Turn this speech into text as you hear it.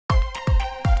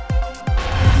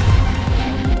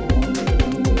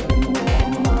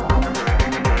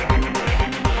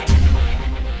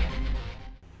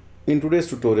In today's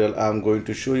tutorial, I'm going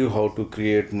to show you how to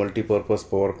create multi-purpose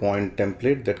PowerPoint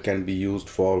template that can be used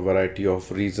for a variety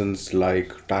of reasons like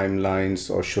timelines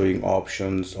or showing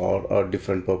options or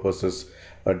different purposes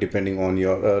depending on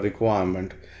your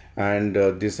requirement. And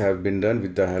this has been done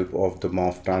with the help of the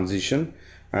Morph transition.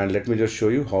 And let me just show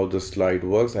you how the slide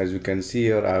works. As you can see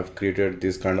here, I've created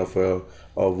this kind of a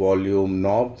volume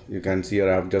knob. You can see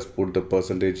here I've just put the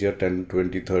percentage here, 10,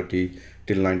 20, 30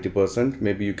 till 90%.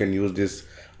 Maybe you can use this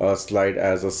slide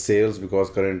as a sales, because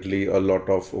currently a lot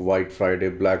of White Friday,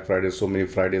 Black Friday, so many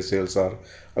Friday sales are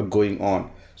going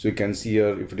on. So you can see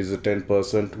here, if it is a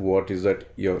 10%, what is that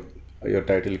your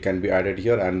title can be added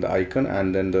here, and the icon,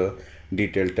 and then the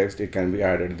detailed text, it can be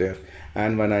added there.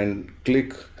 And when I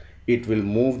click, it will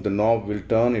move, the knob will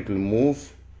turn, it will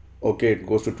move. Okay, it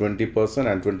goes to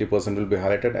 20% and 20% will be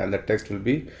highlighted and the text will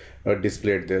be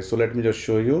displayed there. So let me just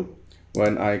show you.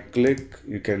 When I click,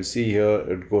 you can see here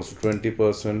it goes to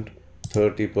 20%,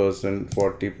 30%,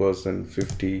 40%,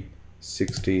 50,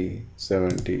 60,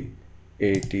 70,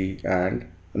 80 and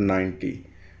 90.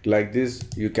 Like this,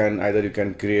 you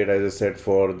can create, as I said,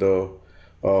 for the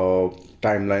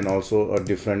timeline also, a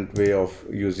different way of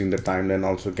using the timeline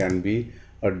also can be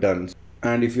done.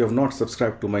 And if you have not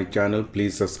subscribed to my channel,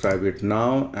 please subscribe it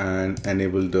now and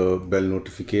enable the bell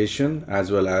notification,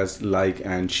 as well as like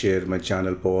and share my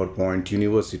channel PowerPoint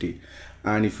University.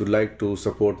 And if you'd like to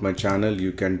support my channel,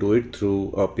 you can do it through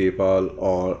a PayPal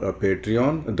or a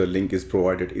Patreon. The link is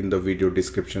provided in the video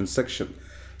description section.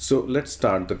 So let's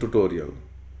start the tutorial.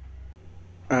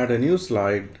 Add a new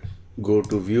slide, go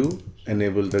to view,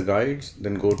 enable the guides,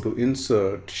 then go to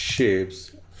insert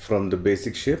shapes. From the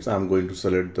basic shapes, I'm going to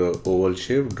select the oval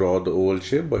shape, draw the oval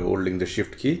shape by holding the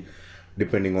shift key,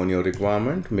 depending on your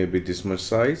requirement, maybe this much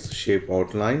size. Shape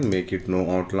outline, make it no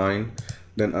outline,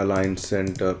 then align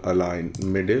center, align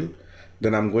middle.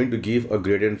 Then I'm going to give a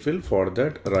gradient fill. For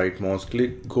that, right mouse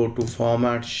click, go to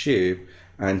format shape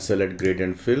and select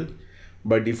gradient fill.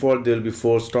 By default there will be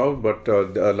 4 stops, but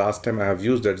the last time I have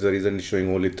used, that's the reason it's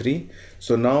showing only 3.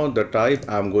 So now the type,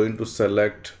 I'm going to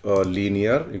select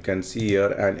linear, you can see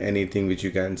here, and anything which you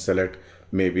can select,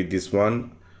 maybe this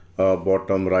one,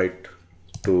 bottom right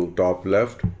to top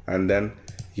left. And then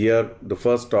here the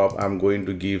first top, I'm going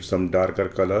to give some darker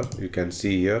color, you can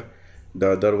see here.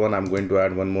 The other one, I'm going to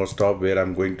add one more stop where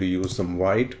I'm going to use some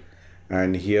white,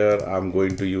 and here I'm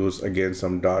going to use again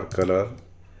some dark color,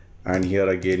 and here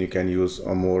again you can use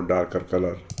a more darker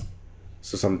color,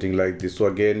 so something like this. So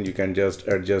again you can just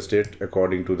adjust it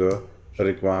according to the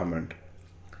requirement.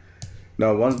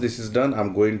 Now once this is done,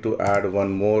 I'm going to add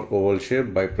one more oval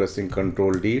shape by pressing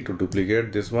Ctrl D to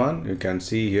duplicate this one, you can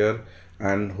see here,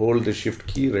 and hold the shift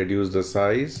key, reduce the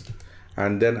size,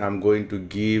 and then I'm going to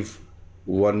give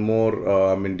one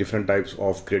more different types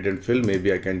of gradient fill.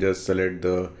 Maybe I can just select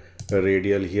the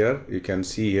radial here, you can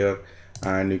see here,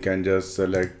 and you can just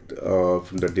select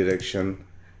from the direction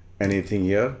anything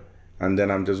here, and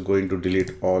then I'm just going to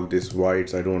delete all these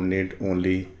whites. I don't need,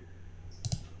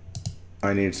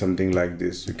 I need something like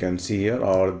this, you can see here,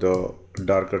 or the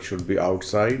darker should be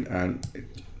outside and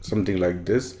something like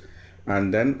this.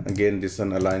 And then again this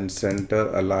one, align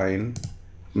center, align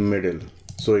middle,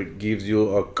 so it gives you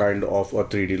a kind of a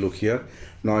 3D look here.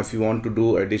 Now if you want to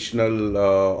do additional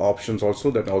options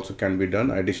also, that also can be done,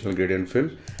 additional gradient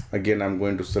fill. Again I'm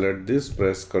going to select this,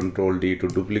 press Ctrl D to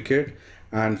duplicate,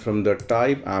 and from the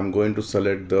type I'm going to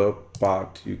select the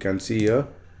path, you can see here,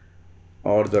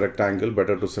 or the rectangle,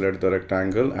 better to select the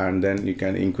rectangle, and then you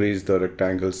can increase the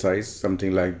rectangle size,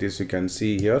 something like this, you can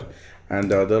see here.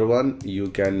 And the other one, you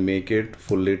can make it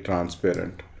fully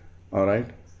transparent. All right,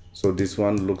 so this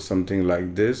one looks something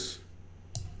like this,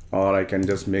 or I can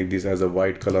just make this as a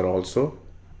white color also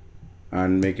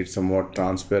and make it somewhat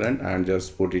transparent and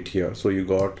just put it here, so you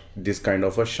got this kind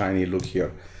of a shiny look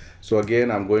here. So again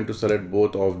I'm going to select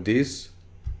both of these,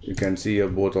 you can see here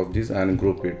both of these, and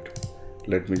group it.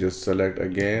 Let me just select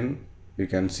again, you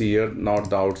can see here, not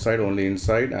the outside, only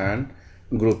inside, and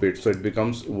group it, so it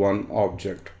becomes one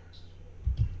object.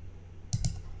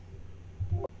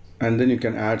 And then you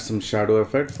can add some shadow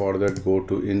effect. For that, go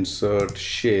to insert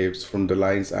shapes. From the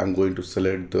lines, I'm going to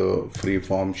select the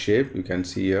freeform shape, you can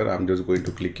see here, I'm just going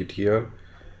to click it here,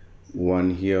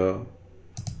 one here,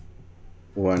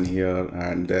 one here,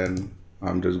 and then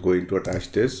I'm just going to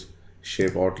attach this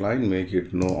shape outline, make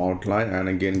it no outline. And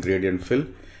again gradient fill,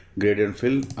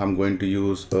 I'm going to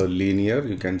use a linear,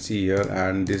 you can see here,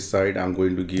 and this side I'm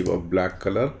going to give a black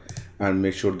color, and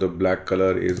make sure the black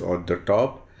color is on the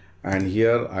top. And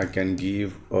here I can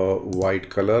give a white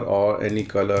color or any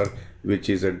color which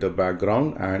is at the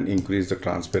background, and increase the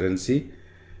transparency.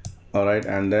 All right,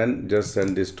 and then just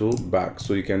send this to back.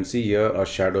 So you can see here a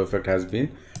shadow effect has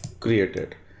been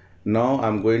created. Now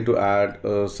I'm going to add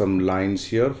some lines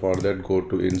here. For that, go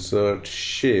to insert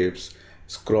shapes,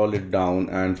 scroll it down,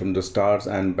 and from the stars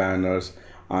and banners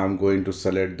I'm going to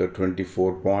select the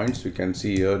 24 points. You can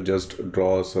see here, just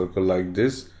draw a circle like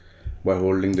this by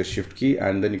holding the shift key,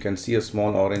 and then you can see a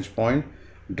small orange point,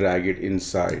 drag it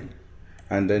inside,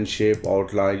 and then shape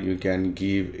outline you can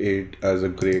give it as a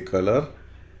gray color.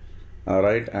 All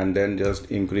right, and then just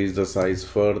increase the size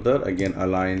further. Again,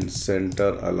 align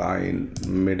center, align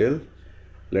middle.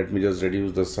 Let me just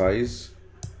reduce the size.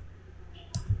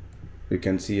 You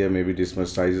can see here maybe this much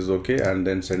size is okay, and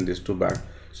then send this to back.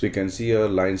 So you can see here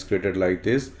lines created like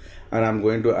this, and I'm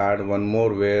going to add one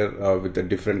more where with a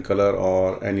different color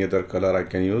or any other color I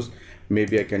can use.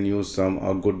 Maybe I can use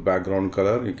some good background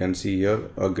color. You can see here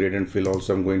a gradient fill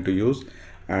also I'm going to use,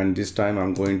 and this time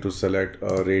I'm going to select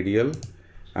a radial,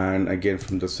 and again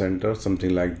from the center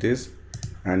something like this,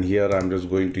 and here I'm just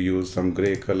going to use some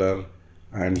gray color,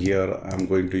 and here I'm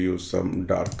going to use some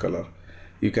dark color.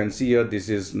 You can see here this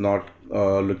is not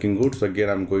looking good, so again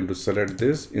I'm going to select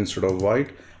this. Instead of white,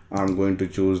 I'm going to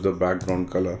choose the background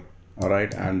color. All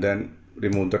right, and then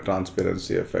remove the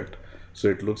transparency effect, so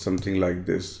it looks something like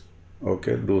this.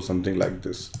 Okay, do something like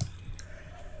this.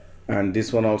 And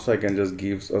this one also I can just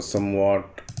give a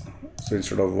somewhat, so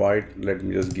instead of white, let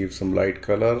me just give some light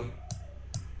color,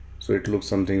 so it looks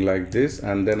something like this.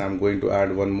 And then I'm going to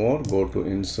add one more. Go to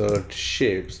insert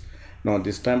shapes. Now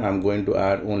this time I'm going to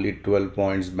add only 12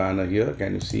 points banner here.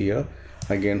 Can you see here?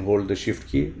 Again, hold the shift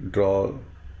key, draw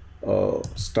a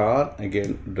star,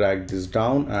 again drag this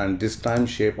down, and this time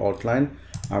shape outline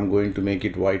I'm going to make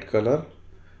it white color.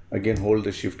 Again, hold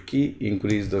the shift key,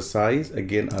 increase the size,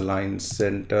 again align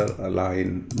center,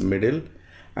 align middle,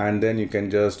 and then you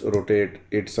can just rotate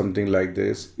it something like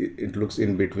this. It looks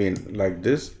in between like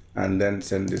this, and then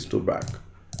send this to back.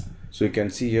 So you can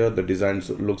see here the design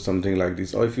looks something like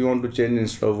this. Or if you want to change,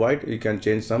 instead of white, you can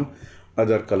change some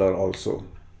other color also.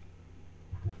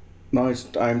 Now it's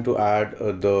time to add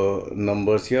the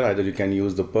numbers here. Either you can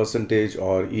use the percentage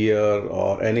or year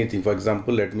or anything. For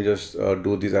example, let me just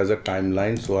do this as a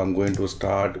timeline. So I'm going to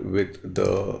start with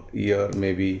the year,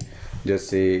 maybe just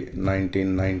say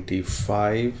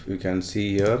 1995. You can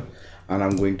see here, and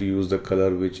I'm going to use the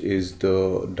color which is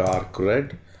the dark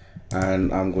red,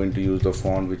 and I'm going to use the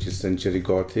font which is Century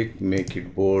Gothic. Make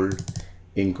it bold,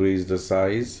 increase the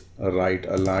size, right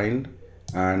aligned,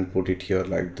 and put it here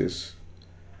like this.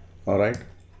 All right,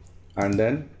 and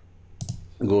then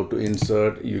go to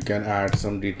insert. You can add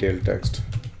some detailed text.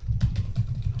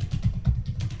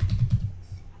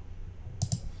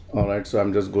 All right, so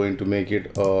I'm just going to make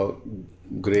it a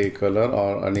gray color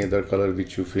or any other color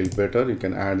which you feel better. You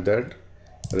can add that,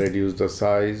 reduce the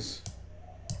size,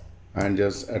 and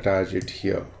just attach it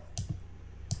here.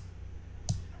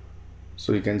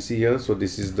 So you can see here, so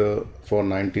this is the for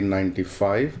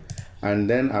 1995. And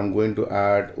then I'm going to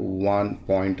add one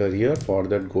pointer here. For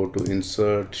that, go to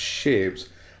insert shapes.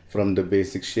 From the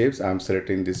basic shapes, I'm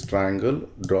selecting this triangle,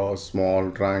 draw a small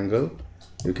triangle.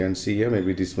 You can see here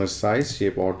maybe this much size.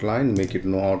 Shape outline, make it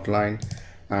no outline,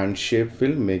 and shape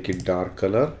fill, make it dark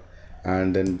color,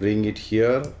 and then bring it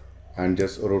here and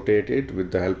just rotate it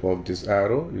with the help of this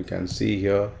arrow. You can see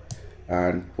here,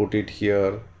 and put it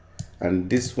here, and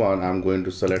this one I'm going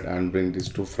to select and bring this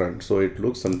to front, so it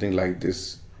looks something like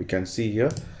this. You can see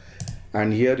here,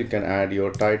 and here you can add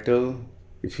your title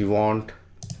if you want.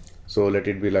 So let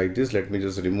it be like this. Let me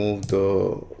just remove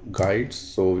the guides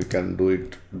so we can do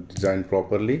it design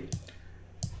properly.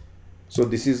 So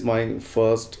this is my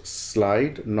first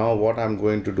slide. Now what I'm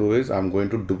going to do is I'm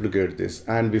going to duplicate this,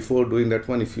 and before doing that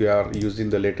one, if you are using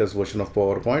the latest version of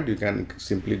PowerPoint, you can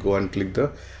simply go and click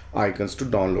the icons to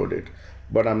download it,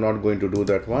 but I'm not going to do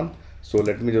that one. So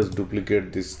let me just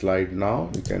duplicate this slide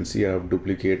now. You can see I have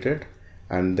duplicated,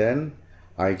 and then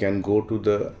I can go to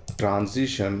the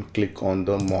transition, click on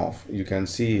the morph. You can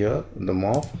see here the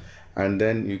morph, and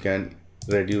then you can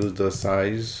reduce the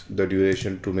size, the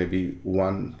duration to maybe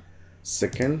 1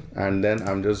 second, and then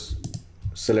I'm just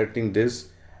selecting this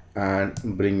and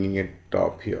bringing it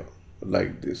top here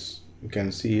like this. You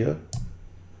can see here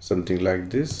something like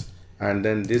this, and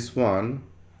then this one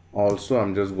also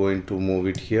I'm just going to move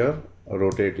it here,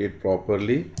 rotate it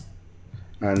properly,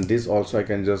 and this also I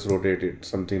can just rotate it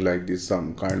something like this,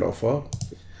 some kind of a.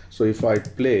 So if I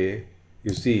play,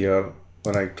 you see here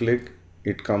when I click,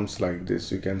 it comes like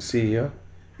this. You can see here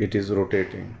it is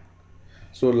rotating.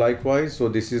 So likewise, so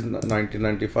this is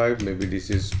 1995, maybe this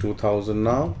is 2000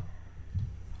 now.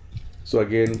 So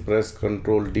again press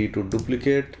Ctrl D to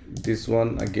duplicate this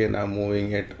one. Again I'm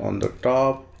moving it on the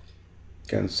top,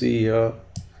 can see here.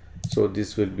 So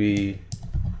this will be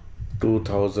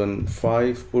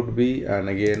 2005 could be, and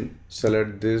again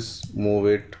select this, move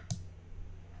it.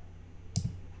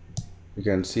 You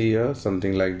can see here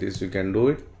something like this. You can do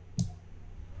it.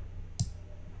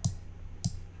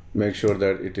 Make sure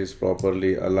that it is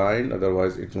properly aligned,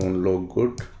 otherwise it won't look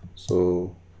good.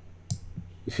 So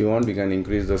if you want, you can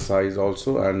increase the size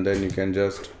also, and then you can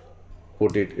just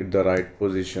put it in the right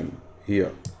position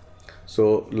here.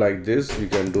 So like this you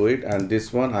can do it. And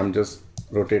this one I'm just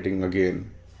rotating again.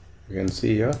 You can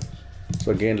see here.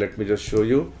 So again, let me just show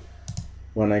you.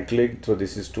 When I click, so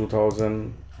this is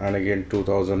 2000 and again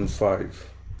 2005.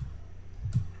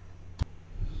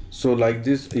 So like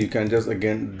this you can just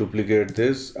again duplicate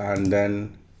this, and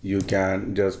then you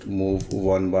can just move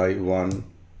one by one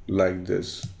like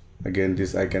this. Again,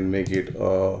 this I can make it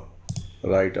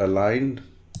right aligned.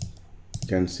 You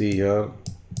can see here,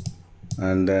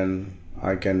 and then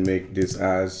I can make this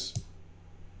as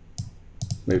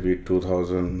maybe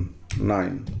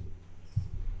 2009,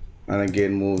 and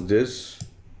again move this,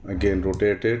 again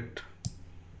rotate it,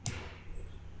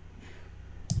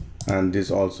 and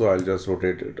this also I'll just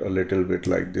rotate it a little bit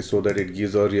like this, so that it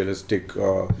gives a realistic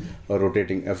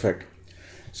rotating effect.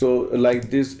 So like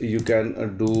this you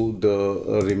can do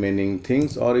the remaining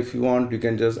things, or if you want you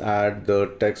can just add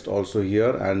the text also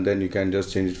here, and then you can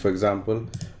just change it. For example,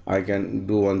 I can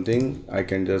do one thing. I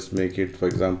can just make it, for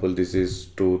example, this is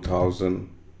 2000.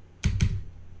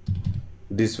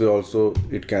 This way also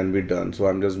it can be done. So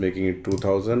I'm just making it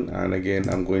 2000, and again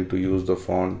I'm going to use the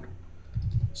font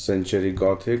Century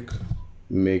Gothic,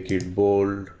 make it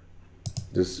bold.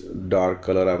 This dark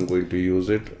color I'm going to use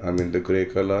it, I mean the gray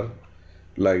color,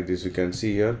 like this. You can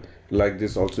see here. Like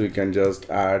this also you can just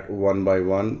add one by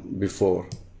one before.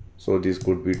 So this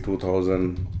could be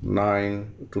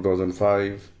 2009,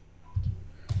 2005.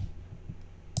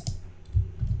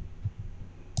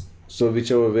 So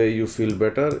whichever way you feel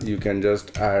better, you can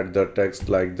just add the text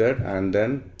like that, and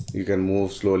then you can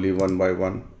move slowly one by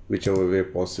one, whichever way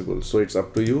possible. So it's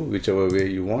up to you, whichever way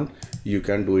you want, you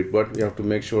can do it. But you have to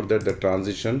make sure that the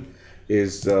transition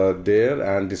is there,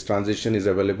 and this transition is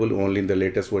available only in the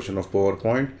latest version of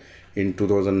PowerPoint in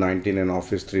 2019 and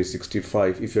Office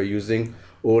 365. If you're using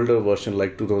older version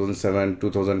like 2007,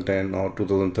 2010 or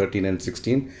 2013 and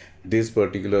 16, this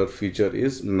particular feature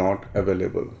is not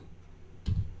available.